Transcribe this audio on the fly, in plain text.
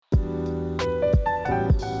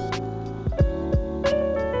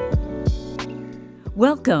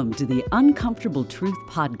Welcome to the Uncomfortable Truth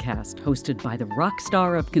podcast, hosted by the rock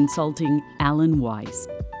star of consulting, Alan Weiss.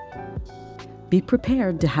 Be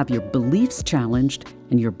prepared to have your beliefs challenged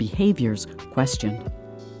and your behaviors questioned.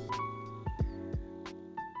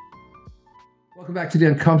 Welcome back to the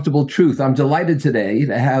Uncomfortable Truth. I'm delighted today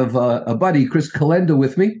to have a buddy, Chris Kolenda,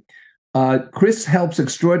 with me. Chris helps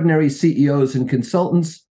extraordinary CEOs and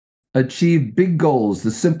consultants achieve big goals the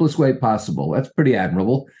simplest way possible. That's pretty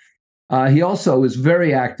admirable. He also is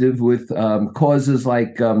very active with causes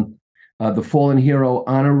like the Fallen Hero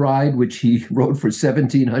Honor Ride, which he rode for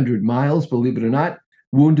 1,700 miles, believe it or not,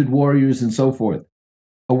 Wounded Warriors, and so forth.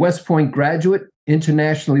 A West Point graduate,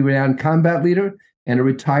 internationally renowned combat leader, and a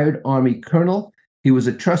retired Army colonel. He was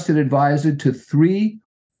a trusted advisor to 3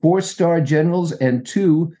 four-star generals and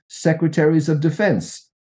 2 secretaries of defense.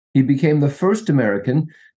 He became the first American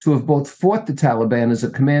to have both fought the Taliban as a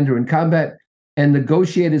commander in combat and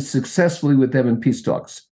negotiated successfully with them in peace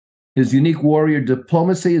talks. His unique warrior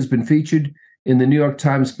diplomacy has been featured in the New York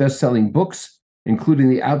Times best-selling books, including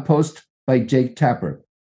The Outpost by Jake Tapper.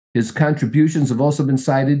 His contributions have also been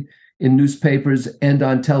cited in newspapers and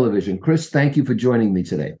on television. Chris, thank you for joining me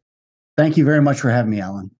today. Thank you very much for having me,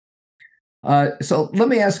 Alan. So let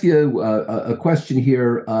me ask you a question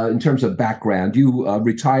here in terms of background. You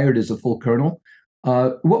retired as a full colonel.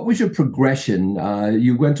 What was your progression?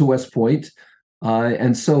 You went to West Point.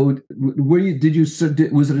 And so was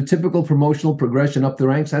it a typical promotional progression up the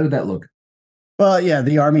ranks? How did that look? Well, yeah,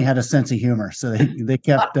 the Army had a sense of humor, so they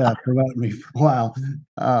kept promoting me for a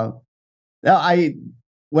while.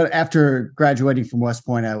 After graduating from West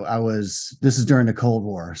Point, this is during the Cold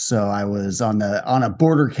War, so I was on a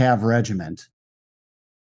border cav regiment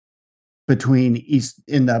on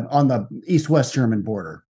the East-West German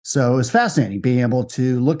border. So it was fascinating being able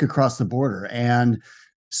to look across the border and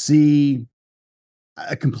see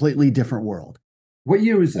a completely different world. What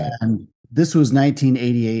year was that? And this was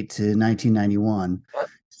 1988 to 1991.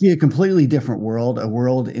 See a completely different world, a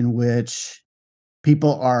world in which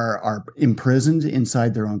people are imprisoned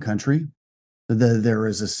inside their own country. There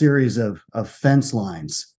is a series of fence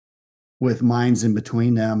lines with mines in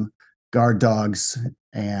between them, guard dogs,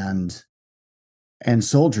 and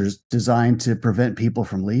soldiers designed to prevent people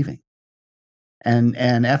from leaving. And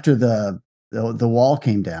after the wall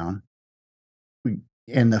came down,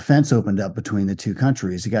 and the fence opened up between the two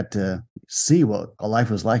countries, you got to see what a life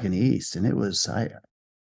was like in the East, and it was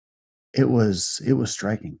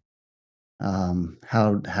striking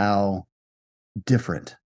how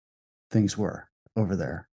different things were over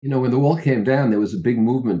there. You know, when the wall came down, there was a big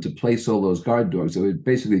movement to place all those guard dogs. They were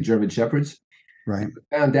basically German shepherds. Right.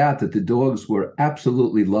 We found out that the dogs were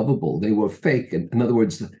absolutely lovable. They were fake. In other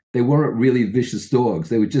words, they weren't really vicious dogs.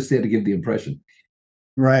 They were just there to give the impression.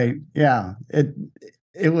 Right. Yeah.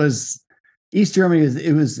 It was East Germany.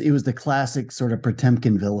 It was the classic sort of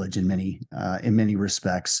Potemkin village in many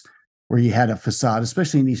respects, where you had a facade,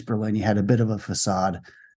 especially in East Berlin. You had a bit of a facade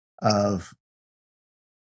of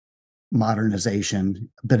modernization,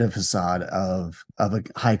 a bit of a facade of a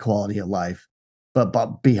high quality of life,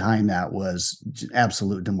 but behind that was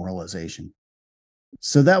absolute demoralization.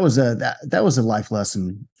 So that was a life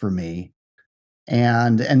lesson for me,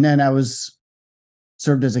 and then I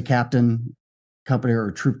served as a captain, company or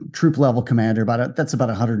troop level commander. That's about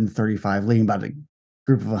 135, leading about a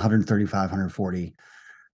group of 135, 140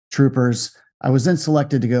 troopers. I was then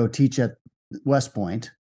selected to go teach at West Point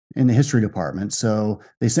in the history department. So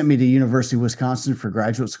they sent me to University of Wisconsin for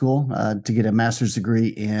graduate school to get a master's degree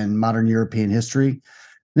in modern European history.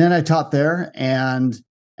 Then I taught there, and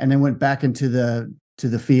then went back into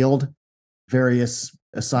the field, various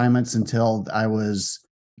assignments, until I was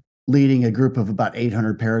leading a group of about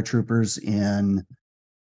 800 paratroopers in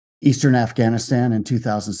eastern Afghanistan in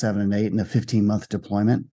 2007 and 8 in a 15-month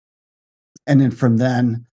deployment. And then from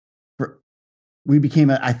then, we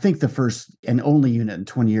became, I think, the first and only unit in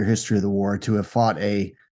 20-year history of the war to have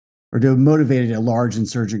to have motivated a large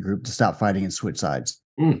insurgent group to stop fighting and switch sides.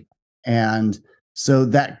 And so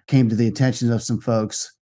that came to the attention of some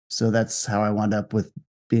folks. So that's how I wound up with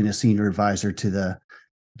being a senior advisor to the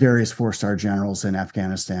various 4-star generals in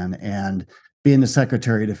Afghanistan and being the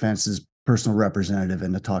Secretary of Defense's personal representative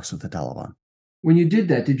in the talks with the Taliban. When you did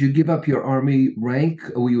that, did you give up your Army rank?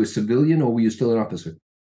 Or were you a civilian, or were you still an officer?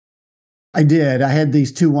 I did. I had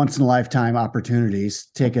these 2 once-in-a-lifetime opportunities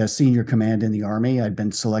to take a senior command in the Army. I'd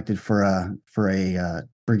been selected for a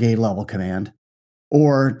brigade level command,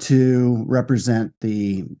 or to represent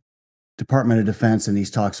the Department of Defense in these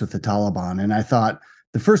talks with the Taliban. And I thought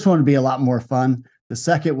the first one would be a lot more fun. The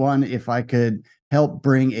second one, if I could help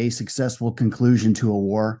bring a successful conclusion to a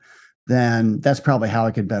war, then that's probably how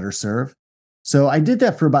I could better serve. So I did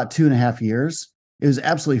that for about 2.5 years. It was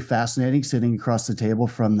absolutely fascinating sitting across the table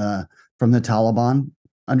from the Taliban,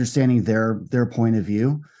 understanding their point of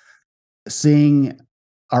view, seeing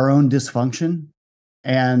our own dysfunction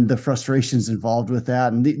and the frustrations involved with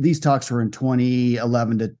that. And these talks were in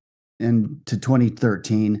 2011 to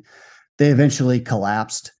 2013. They eventually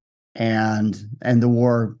collapsed, and the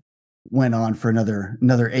war went on for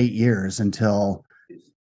another 8 years until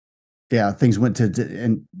things went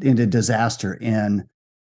into disaster in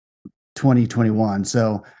 2021.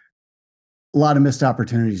 So a lot of missed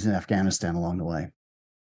opportunities in Afghanistan along the way.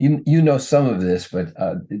 You know some of this, but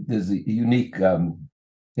there's a unique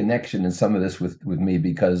connection in some of this with me,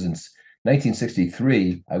 because in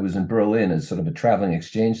 1963 I was in Berlin as sort of a traveling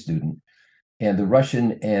exchange student, and the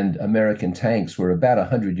Russian and American tanks were about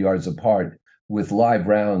 100 yards apart with live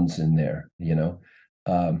rounds in there,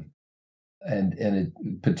 and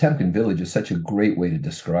Potemkin Village is such a great way to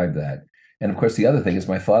describe that. And of course, the other thing is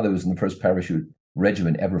my father was in the first parachute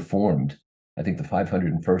regiment ever formed. I think the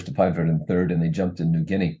 501st to 503rd, and they jumped in New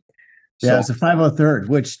Guinea. So, it's the 503rd,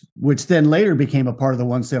 which then later became a part of the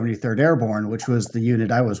 173rd Airborne, which was the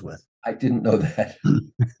unit I was with. I didn't know that.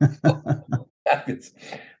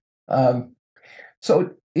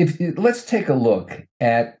 So let's take a look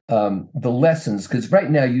at the lessons, because right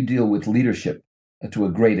now you deal with leadership to a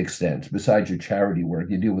great extent. Besides your charity work,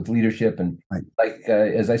 you deal with leadership, and right.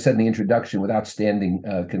 As I said in the introduction, with outstanding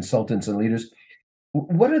consultants and leaders.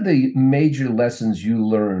 What are the major lessons you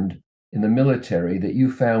learned in the military that you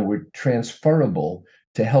found were transferable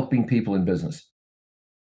to helping people in business?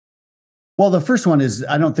 Well, the first one is,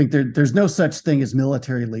 I don't think there's no such thing as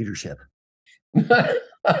military leadership.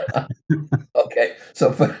 Okay,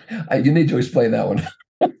 so you need to explain that one.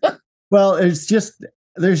 Well, there's just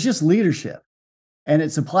leadership, and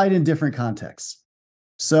it's applied in different contexts.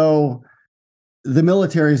 So the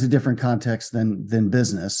military is a different context than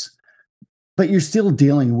business, but you're still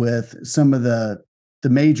dealing with some of the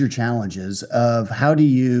major challenges of how do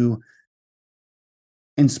you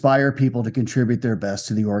inspire people to contribute their best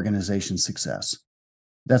to the organization's success.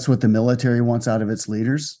 That's what the military wants out of its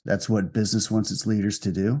leaders. That's what business wants its leaders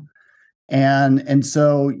to do. And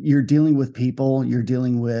so you're dealing with people, you're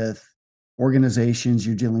dealing with organizations,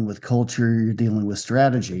 you're dealing with culture, you're dealing with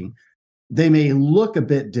strategy. They may look a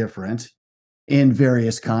bit different in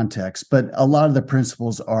various contexts, but a lot of the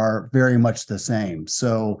principles are very much the same.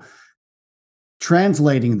 So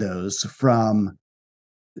translating those from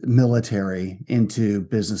military into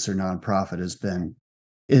business or nonprofit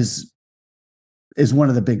is one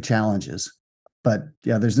of the big challenges. But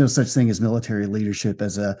yeah, there's no such thing as military leadership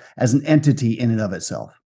as an entity in and of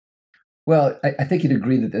itself. Well, I think you'd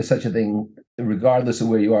agree that there's such a thing, regardless of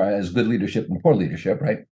where you are, as good leadership and poor leadership,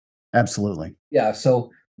 right? Absolutely. Yeah.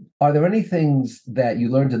 So are there any things that you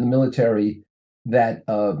learned in the military that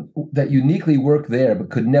uniquely work there but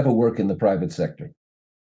could never work in the private sector?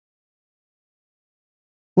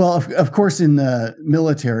 Well, of course, in the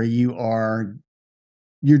military, you're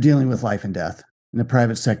dealing with life and death. In the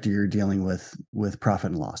private sector, you're dealing with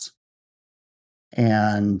profit and loss,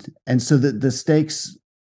 and so the stakes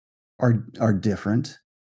are different.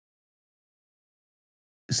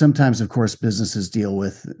 Sometimes, of course, businesses deal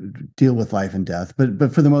with life and death,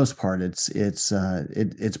 but for the most part, it's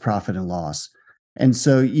profit and loss, and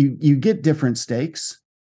so you get different stakes.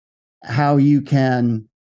 How you can,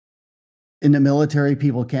 in the military,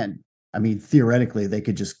 people can't. I mean, theoretically, they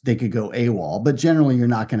could go AWOL, but generally, you're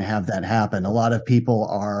not going to have that happen. A lot of people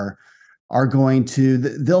are going to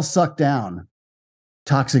they'll suck down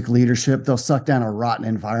toxic leadership. They'll suck down a rotten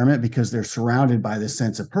environment because they're surrounded by this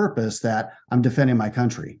sense of purpose that I'm defending my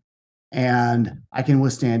country and I can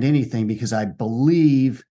withstand anything because I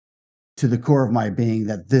believe to the core of my being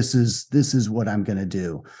that this is what I'm going to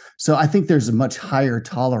do. So I think there's a much higher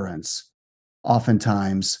tolerance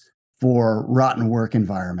oftentimes for rotten work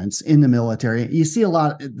environments in the military. You see a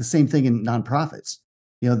lot the same thing in nonprofits.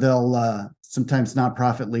 They'll sometimes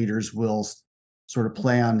nonprofit leaders will sort of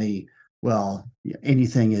play on the, well,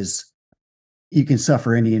 anything is, you can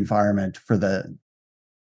suffer any environment for the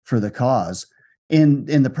cause. In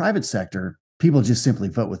the private sector, people just simply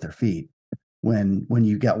vote with their feet when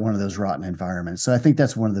you get one of those rotten environments. So I think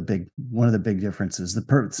that's one of the big differences.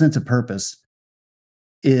 The sense of purpose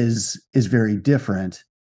is very different,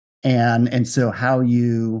 and so how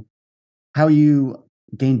you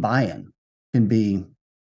gain buy-in can be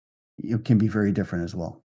very different as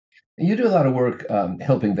well. You do a lot of work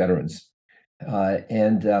helping veterans.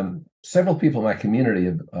 And several people in my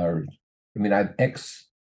community I have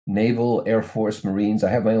ex-Naval, Air Force, Marines.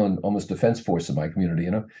 I have my own almost defense force in my community,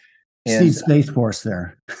 And Need Space Force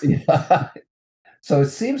there. Yeah. So it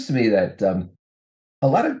seems to me that a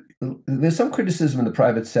lot of there's some criticism in the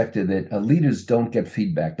private sector that leaders don't get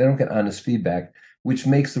feedback. They don't get honest feedback, which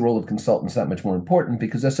makes the role of consultants that much more important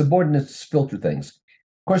because their subordinates filter things.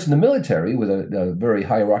 Of course, in the military, with a very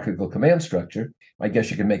hierarchical command structure, I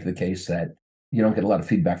guess you can make the case that you don't get a lot of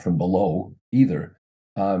feedback from below either.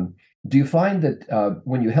 Do you find that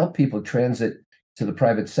when you help people transit to the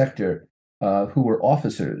private sector who are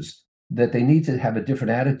officers, that they need to have a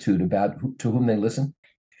different attitude about to whom they listen?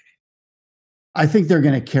 I think they're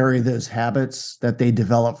going to carry those habits that they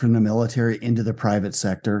develop from the military into the private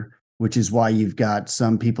sector, which is why you've got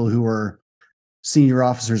some people who are senior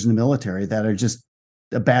officers in the military that are just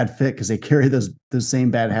a bad fit because they carry those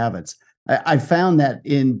same bad habits. I found that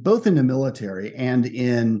in both in the military and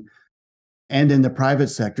in the private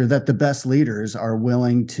sector, that the best leaders are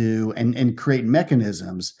willing to and create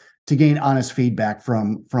mechanisms to gain honest feedback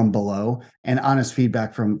from below and honest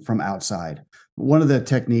feedback from outside. One of the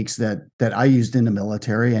techniques that I used in the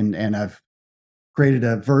military, and I've created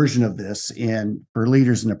a version of this for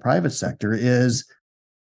leaders in the private sector, is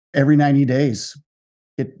every 90 days,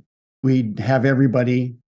 we have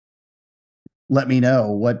everybody let me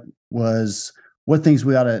know what things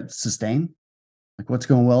we ought to sustain, like what's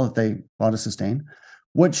going well that they ought to sustain,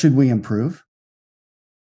 what should we improve,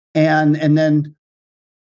 and then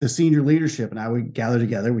the senior leadership and I would gather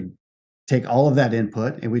together. We take all of that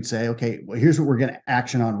input and we'd say, okay, well, here's what we're going to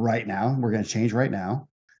action on right now. We're going to change right now.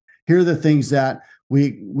 Here are the things that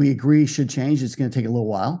we agree should change. It's going to take a little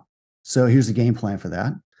while. So here's the game plan for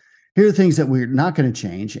that. Here are the things that we're not going to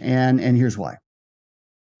change. And here's why.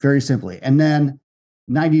 Very simply. And then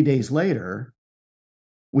 90 days later,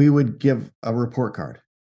 we would give a report card.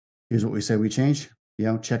 Here's what we say we changed.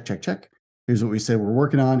 Check, check, check. Here's what we say we're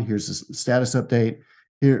working on. Here's the status update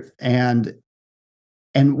here. And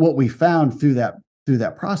what we found through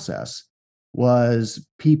that process was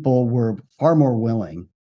people were far more willing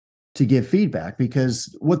to give feedback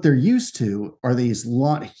because what they're used to are these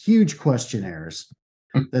huge questionnaires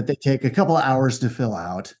that they take a couple of hours to fill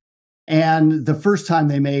out. And the first time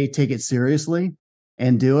they may take it seriously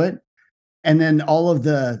and do it. And then all of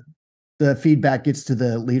the feedback gets to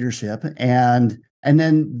the leadership. And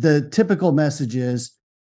then the typical message is,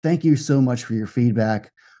 thank you so much for your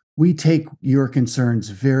feedback. We take your concerns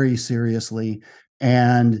very seriously,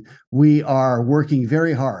 and we are working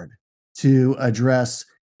very hard to address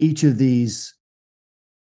each of these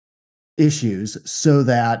issues so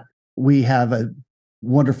that we have a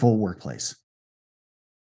wonderful workplace.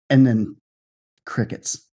 And then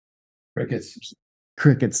crickets.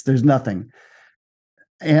 There's nothing.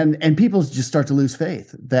 And people just start to lose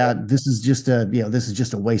faith that this is just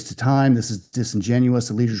a waste of time. This is disingenuous.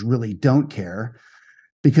 The leaders really don't care,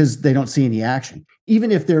 because they don't see any action.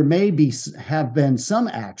 Even if there have been some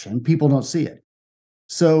action, people don't see it.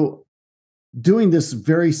 So doing this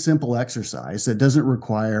very simple exercise that doesn't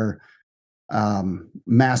require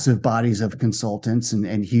massive bodies of consultants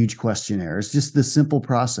and huge questionnaires, just the simple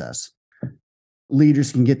process,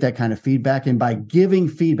 leaders can get that kind of feedback. And by giving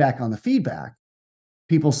feedback on the feedback,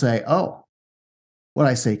 people say, oh, what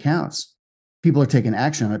I say counts. People are taking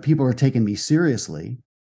action on it. People are taking me seriously.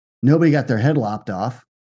 Nobody got their head lopped off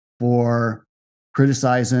for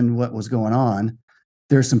criticizing what was going on.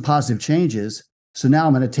 There's some positive changes. So now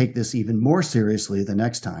I'm going to take this even more seriously the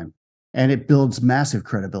next time. And it builds massive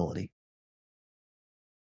credibility.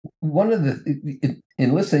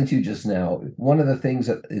 In listening to you just now, one of the things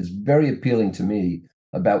that is very appealing to me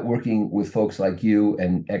about working with folks like you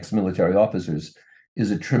and ex-military officers is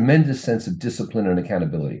a tremendous sense of discipline and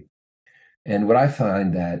accountability. And what I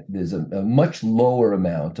find that there's a much lower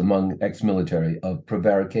amount among ex-military of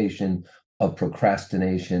prevarication, of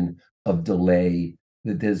procrastination, of delay,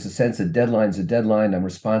 that there's a sense that deadline's a deadline. I'm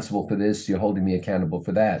responsible for this. You're holding me accountable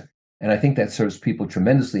for that. And I think that serves people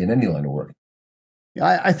tremendously in any line of work.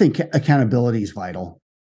 I think accountability is vital.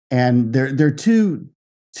 And there are two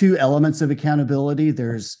elements of accountability.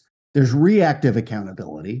 There's reactive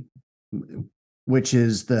accountability, which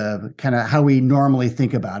is the kind of how we normally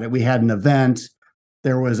think about it. We had an event,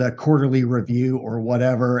 there was a quarterly review or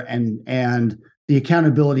whatever, and the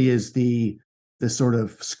accountability is the sort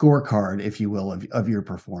of scorecard, if you will, of your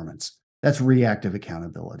performance. That's reactive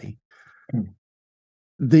accountability.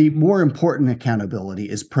 The more important accountability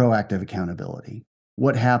is proactive accountability.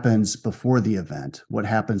 What happens before the event, what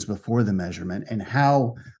happens before the measurement, and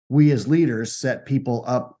how we as leaders set people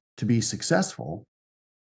up to be successful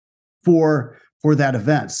for that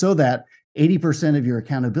event, so that 80% of your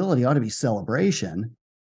accountability ought to be celebration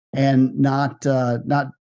and not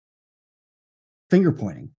finger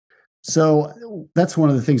pointing. So that's one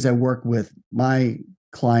of the things I work with my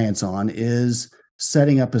clients on, is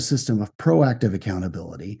setting up a system of proactive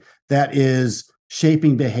accountability that is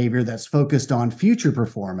shaping behavior that's focused on future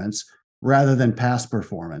performance rather than past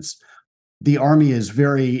performance. The Army is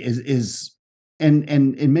and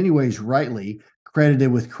in many ways rightly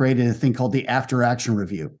credited with creating a thing called the after action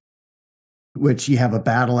review, which you have a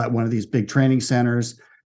battle at one of these big training centers,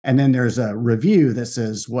 and then there's a review that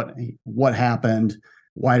says what happened,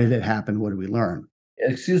 why did it happen, what did we learn.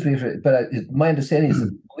 Excuse me, but my understanding is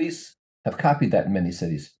that police have copied that in many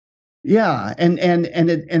cities. Yeah, and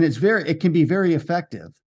it can be very effective.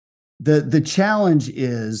 The challenge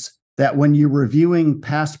is that when you're reviewing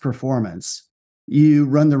past performance, you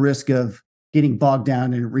run the risk of getting bogged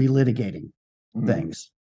down in relitigating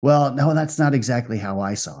things. Well, no, that's not exactly how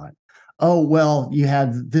I saw it. Oh, well, you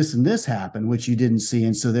had this and this happen, which you didn't see,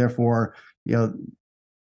 and so therefore,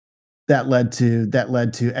 that led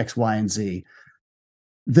to X, Y, and Z.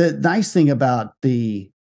 The nice thing about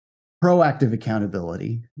the proactive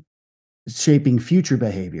accountability, shaping future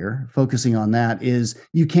behavior, focusing on that, is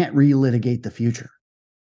you can't relitigate the future.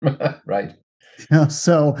 Right.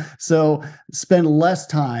 So spend less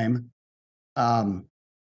time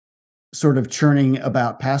sort of churning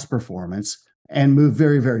about past performance and move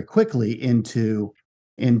very, very quickly into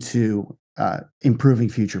improving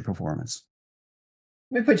future performance.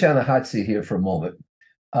 Let me put you on the hot seat here for a moment.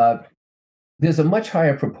 There's a much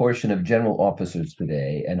higher proportion of general officers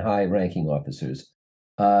today and high-ranking officers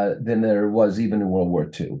than there was even in World War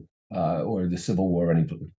II or the Civil War or any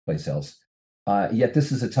place else. Yet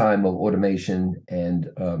this is a time of automation and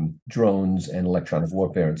drones and electronic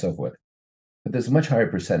warfare and so forth. But there's a much higher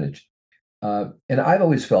percentage. And I've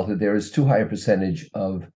always felt that there is too high a percentage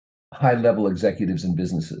of high-level executives in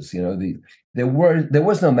businesses. There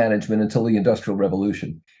was no management until the Industrial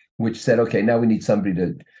Revolution, which said, okay, now we need somebody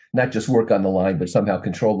to not just work on the line, but somehow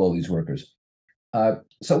control all these workers.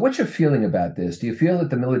 So what's your feeling about this? Do you feel that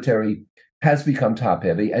the military has become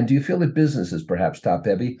top-heavy? And do you feel that business is perhaps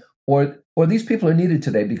top-heavy? Or these people are needed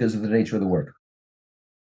today because of the nature of the work?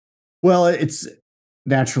 Well, it's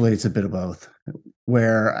a bit of both.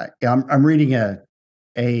 Where I'm reading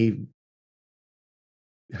a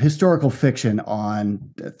historical fiction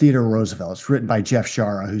on Theodore Roosevelt. It's written by Jeff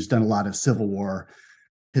Shara, who's done a lot of Civil War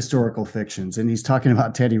historical fictions. And he's talking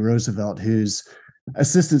about Teddy Roosevelt, who's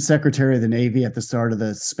Assistant Secretary of the Navy at the start of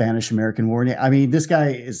the Spanish-American War. I mean, this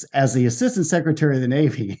guy is, as the Assistant Secretary of the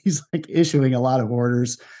Navy, he's like issuing a lot of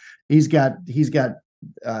orders. He's got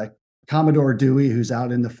Commodore Dewey, who's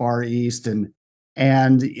out in the Far East, and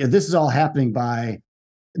this is all happening by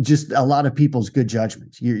just a lot of people's good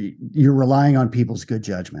judgment. You're relying on people's good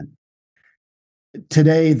judgment.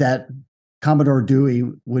 Today, that Commodore Dewey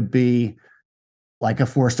would be like a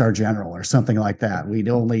 4-star general or something like that. We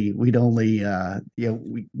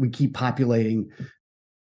keep populating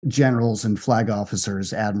generals and flag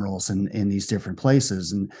officers, admirals in these different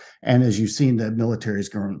places. And as you've seen, the military is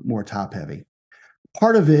growing more top heavy.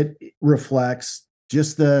 Part of it reflects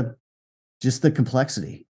just the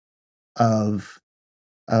complexity of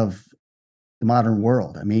the modern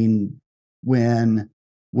world. I mean, when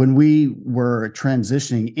we were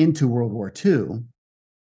transitioning into World War II,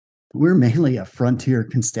 we're mainly a frontier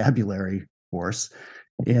constabulary force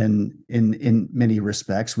in many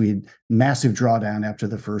respects. We had massive drawdown after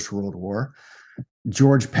the First World War.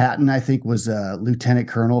 George Patton, I think, was a lieutenant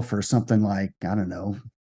colonel for something like,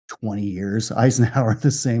 20 years. Eisenhower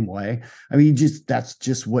the same way. I mean, that's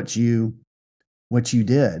just what you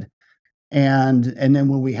did. And then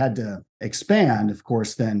when we had to expand, of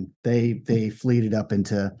course, then they fleeted up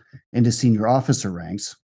into senior officer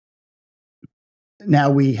ranks.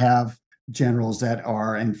 Now we have generals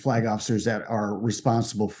and flag officers that are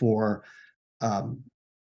responsible for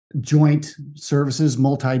joint services,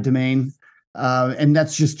 multi-domain, and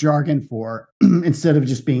that's just jargon for instead of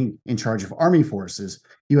just being in charge of Army forces,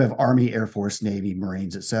 you have Army, Air Force, Navy,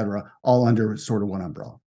 Marines, et cetera, all under sort of one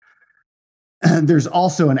umbrella. And there's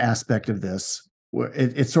also an aspect of this where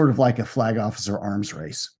it's sort of like a flag officer arms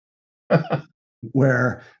race,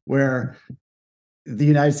 where the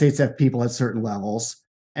United States have people at certain levels,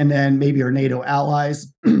 and then maybe our NATO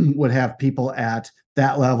allies would have people at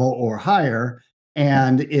that level or higher.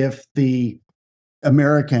 And if the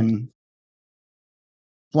American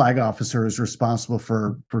flag officer is responsible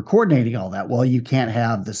for coordinating all that, well, you can't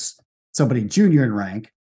have somebody junior in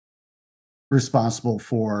rank responsible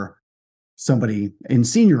for somebody in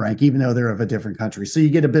senior rank, even though they're of a different country. So you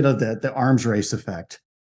get a bit of the arms race effect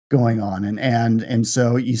going on. And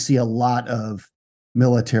so you see a lot of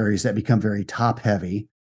militaries that become very top heavy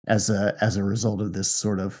as a result of this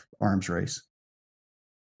sort of arms race.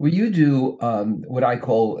 Well, you do what I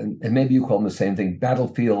call, and maybe you call them the same thing,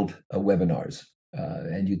 battlefield webinars.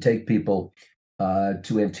 and you take people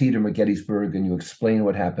to Antietam or Gettysburg, and you explain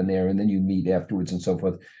what happened there, and then you meet afterwards and so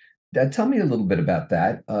forth. Tell me a little bit about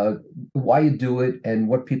that, why you do it, and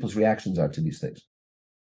what people's reactions are to these things.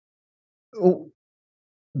 Oh,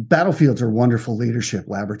 battlefields are wonderful leadership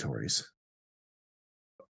laboratories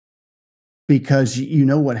because you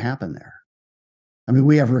know what happened there. I mean,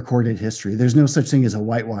 we have recorded history. There's no such thing as a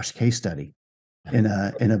whitewashed case study in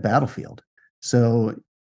a battlefield. So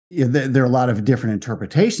there are a lot of different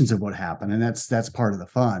interpretations of what happened, and that's part of the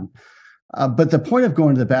fun. But the point of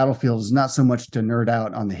going to the battlefield is not so much to nerd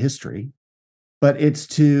out on the history, but it's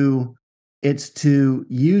to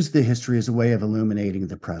use the history as a way of illuminating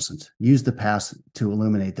the present, use the past to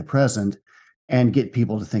illuminate the present, and get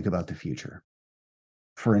people to think about the future.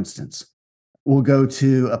 For instance, we'll go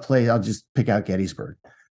to a place, I'll just pick out Gettysburg.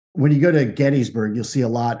 When you go to Gettysburg, you'll see a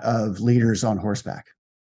lot of leaders on horseback.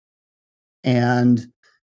 And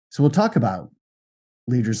so we'll talk about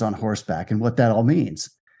leaders on horseback and what that all means.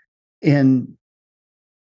 And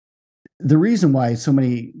the reason why so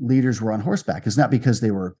many leaders were on horseback is not because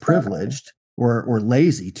they were privileged or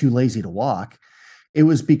lazy, too lazy to walk. It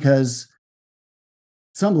was because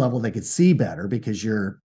at some level they could see better because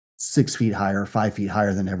you're 6 feet higher, 5 feet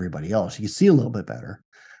higher than everybody else. You can see a little bit better.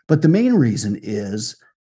 But the main reason is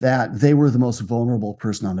that they were the most vulnerable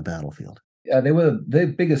person on the battlefield. Yeah, they were the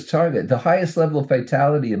biggest target. The highest level of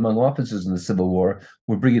fatality among officers in the Civil War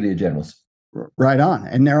were brigadier generals. Right on.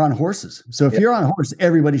 And they're on horses. So if you're on a horse,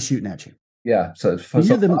 everybody's shooting at you. Yeah. So follow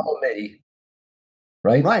me.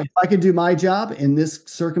 Right? Right. If I can do my job in this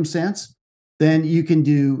circumstance, then you can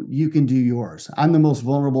do yours. I'm the most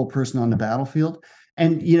vulnerable person on the battlefield.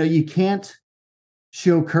 And you can't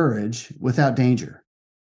show courage without danger.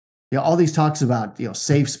 All these talks about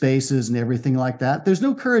safe spaces and everything like that. There's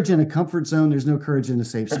no courage in a comfort zone. There's no courage in a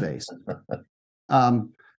safe space.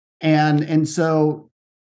 And so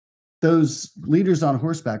those leaders on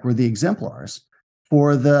horseback were the exemplars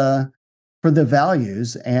for the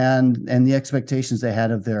values and the expectations they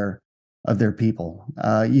had of their people.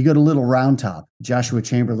 You go to Little Round Top, Joshua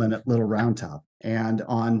Chamberlain at Little Round Top, and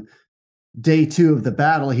on day 2 of the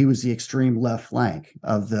battle, he was the extreme left flank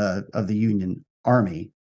of the Union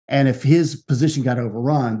Army. And if his position got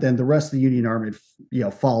overrun, then the rest of the Union Army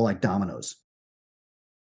would fall like dominoes.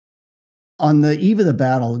 On the eve of the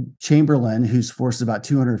battle, Chamberlain, whose force is about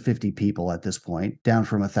 250 people at this point, down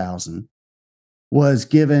from 1,000, was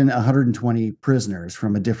given 120 prisoners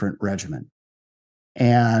from a different regiment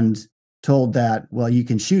and told that, well, you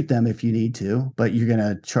can shoot them if you need to, but you're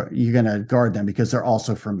gonna guard them because they're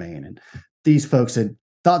also from Maine. And these folks had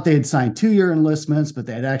thought they had signed 2-year enlistments, but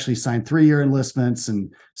they had actually signed 3-year enlistments,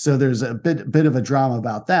 and so there's a bit of a drama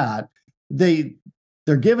about that.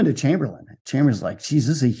 They're given to Chamberlain. Chamberlain's like, geez,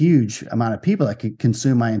 this is a huge amount of people that could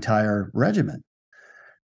consume my entire regiment.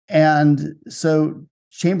 And so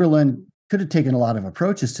Chamberlain could have taken a lot of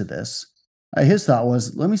approaches to this. His thought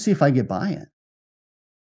was, let me see if I get buy-in.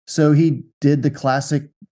 So he did the classic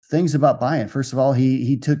things about buy-in. First of all,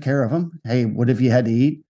 he took care of them. Hey, what have you had to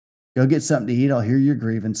eat? Go get something to eat. I'll hear your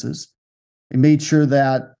grievances. He made sure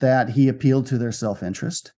that he appealed to their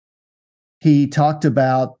self-interest. He talked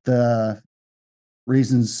about the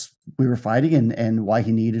reasons we were fighting and why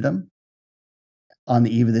he needed them on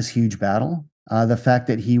the eve of this huge battle. The fact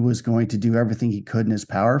that he was going to do everything he could in his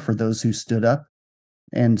power for those who stood up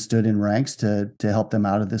and stood in ranks to help them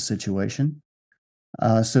out of this situation.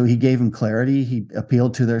 So he gave them clarity. He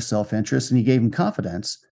appealed to their self-interest, and he gave them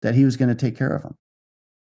confidence that he was going to take care of them.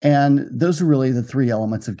 And those are really the 3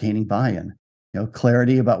 elements of gaining buy-in.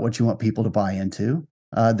 Clarity about what you want people to buy into,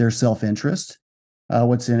 their self-interest,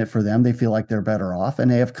 what's in it for them. They feel like they're better off, and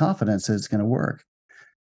they have confidence that it's going to work.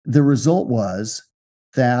 The result was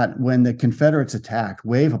that when the Confederates attacked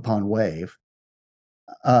wave upon wave,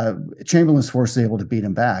 Chamberlain's force was able to beat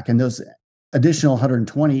him back. And those additional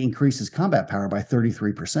 120 increased his combat power by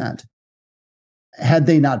 33%. Had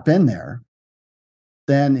they not been there,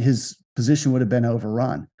 then his position would have been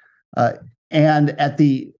overrun. And at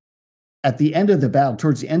the end of the battle,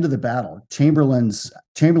 towards the end of the battle, Chamberlain's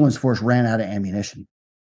force ran out of ammunition.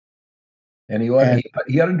 And he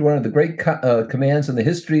uttered one of the great commands in the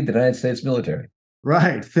history of the United States military.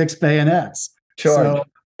 Right, fixed bayonets. Charge.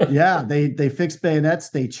 So, yeah, they fixed bayonets,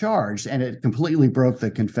 they charged, and it completely broke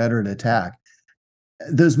the Confederate attack.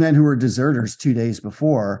 Those men who were deserters 2 days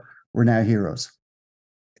before were now heroes.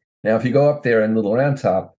 Now, if you go up there in Little Round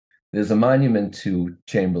Top, there's a monument to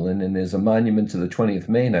Chamberlain, and there's a monument to the 20th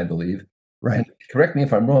Maine, I believe. Right. And correct me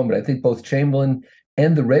if I'm wrong, but I think both Chamberlain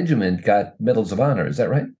and the regiment got medals of honor. Is that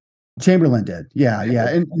right? Chamberlain did. Yeah.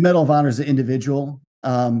 And Medal of Honor is an individual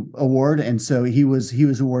award, and so he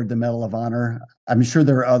was awarded the Medal of Honor. I'm sure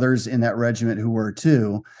there are others in that regiment who were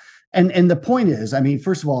too. And the point is, I mean,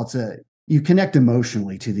 first of all, you connect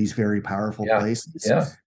emotionally to these very powerful places,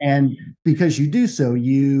 and because you do so,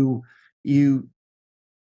 you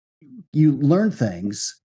learn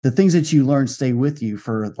things. The things that you learn stay with you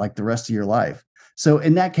for like the rest of your life. So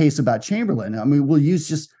in that case about Chamberlain, I mean, we'll use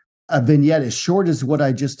just a vignette as short as what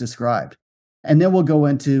I just described. And then we'll go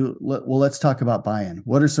into, well, let's talk about buy-in.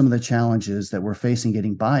 What are some of the challenges that we're facing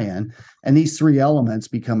getting buy-in? And these three elements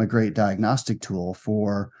become a great diagnostic tool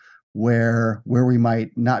for where we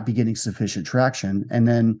might not be getting sufficient traction. And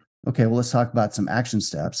then, okay, well, let's talk about some action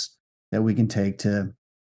steps that we can take to,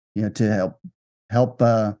 to help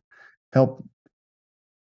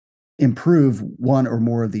improve one or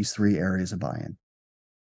more of these three areas of buy-in.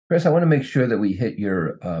 Chris, I want to make sure that we hit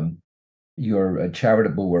your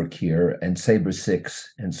charitable work here and Saber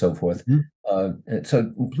Six and so forth.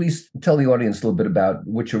 So please tell the audience a little bit about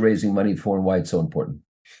what you're raising money for and why it's so important.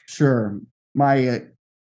 Sure. My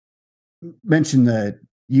mentioned the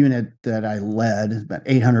unit that I led, about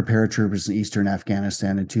 800 paratroopers in Eastern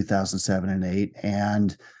Afghanistan in 2007 and 8.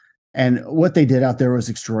 And what they did out there was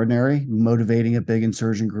extraordinary, motivating a big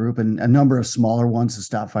insurgent group and a number of smaller ones to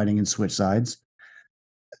stop fighting and switch sides.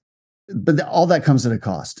 But all that comes at a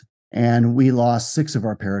cost. And we lost 6 of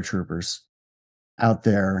our paratroopers out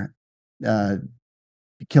there,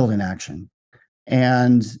 killed in action.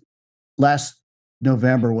 And last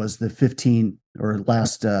November was the 15, or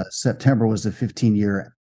last September was the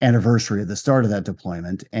 15-year anniversary of the start of that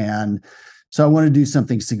deployment. And so I wanted to do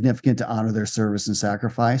something significant to honor their service and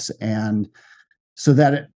sacrifice. And so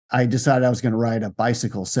I decided I was going to ride a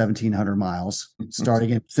bicycle 1,700 miles, starting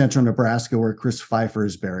in central Nebraska, where Chris Pfeiffer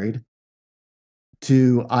is buried,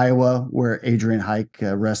 to Iowa, where Adrian Hike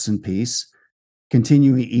rests in peace,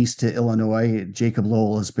 continuing east to Illinois. Jacob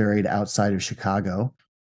Lowell is buried outside of Chicago.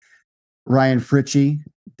 Ryan Fritchie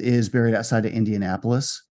is buried outside of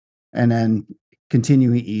Indianapolis, and then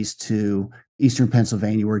continuing east to eastern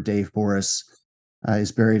Pennsylvania, where Dave Boris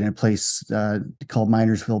is buried in a place called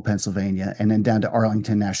Minersville, Pennsylvania, and then down to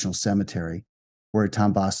Arlington National Cemetery, where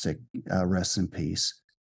Tom Bostic rests in peace.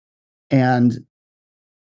 And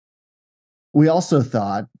we also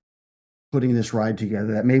thought, putting this ride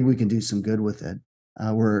together, that maybe we can do some good with it.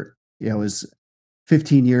 It was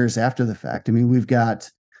 15 years after the fact. I mean, we've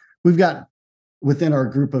got within our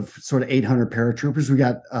group of sort of 800 paratroopers, we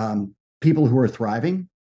got people who are thriving.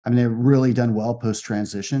 I mean, they've really done well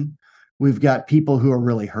post-transition. We've got people who are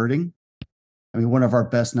really hurting. I mean, one of our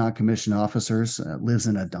best non-commissioned officers lives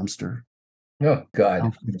in a dumpster. Oh,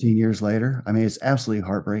 God. 15 years later. I mean, it's absolutely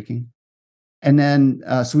heartbreaking. And then,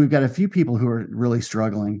 so we've got a few people who are really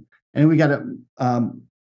struggling. And we got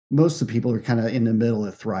most of the people are kind of in the middle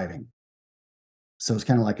of thriving. So it's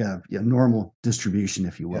kind of like a normal distribution,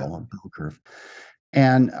 if you will, on bell curve.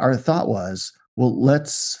 And our thought was, well,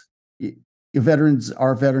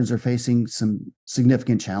 our veterans are facing some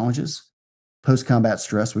significant challenges, post-combat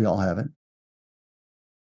stress. We all have it.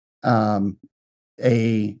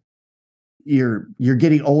 You're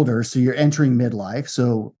getting older, so you're entering midlife.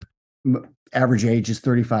 So average age is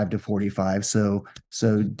 35 to 45. So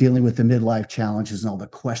dealing with the midlife challenges and all the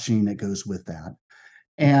questioning that goes with that.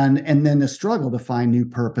 And then the struggle to find new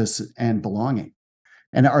purpose and belonging.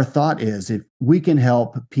 And our thought is, if we can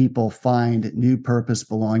help people find new purpose,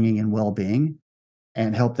 belonging, and well-being,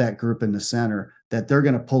 and help that group in the center, that they're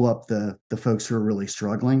going to pull up the folks who are really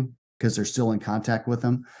struggling because they're still in contact with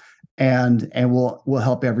them, and we'll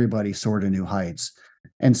help everybody soar to new heights.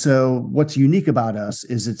 And so what's unique about us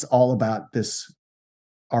is it's all about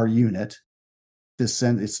our unit. It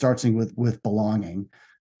starts with belonging,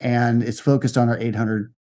 and it's focused on our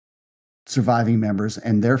 800 surviving members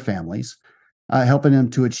and their families, helping them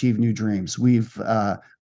to achieve new dreams. We've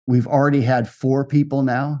already had 4 people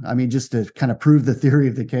now. I mean, just to kind of prove the theory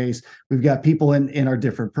of the case, we've got people in our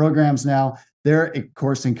different programs now. They're, of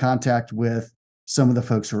course, in contact with some of the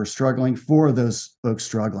folks who are struggling. 4 of those folks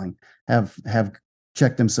struggling have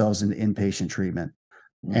checked themselves into inpatient treatment.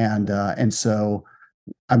 And so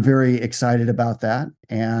I'm very excited about that,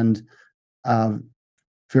 and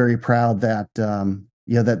very proud that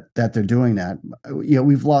that they're doing that.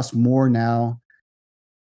 We've lost more now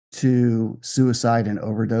to suicide and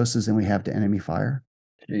overdoses than we have to enemy fire.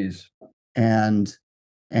 Jeez. And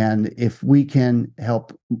if we can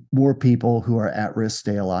help more people who are at risk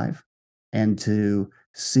stay alive, and to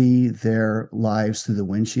see their lives through the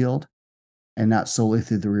windshield and not solely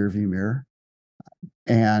through the rearview mirror,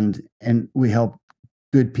 and we help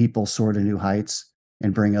good people soar to new heights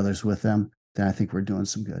and bring others with them, then I think we're doing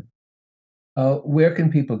some good. Where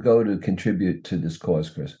can people go to contribute to this cause,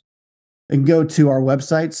 Chris? And go to our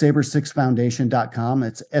website, saber6foundation.com.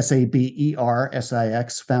 It's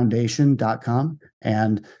SABERSIX foundation.com.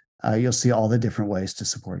 And you'll see all the different ways to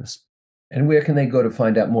support us. And where can they go to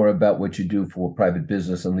find out more about what you do for private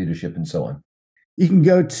business and leadership and so on? You can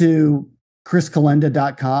go to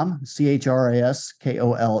chriskolenda.com,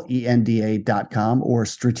 CHRISKOLENDA.com, or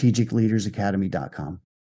strategicleadersacademy.com.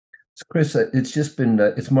 So Chris, it's just been,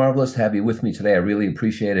 it's marvelous to have you with me today. I really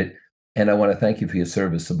appreciate it. And I want to thank you for your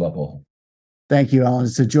service above all. Thank you, Alan.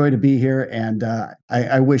 It's a joy to be here. And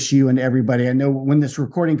I wish you and everybody, I know when this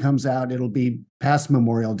recording comes out, it'll be past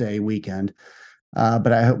Memorial Day weekend.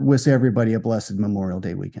 But I wish everybody a blessed Memorial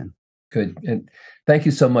Day weekend. Good. And thank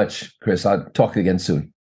you so much, Chris. I'll talk again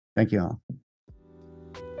soon. Thank you, Alan.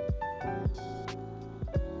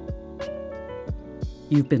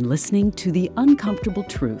 You've been listening to The Uncomfortable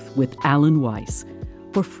Truth with Alan Weiss.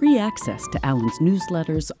 For free access to Alan's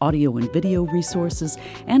newsletters, audio and video resources,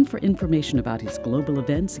 and for information about his global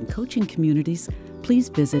events and coaching communities, please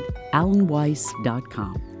visit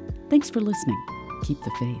alanweiss.com. Thanks for listening. Keep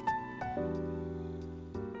the faith.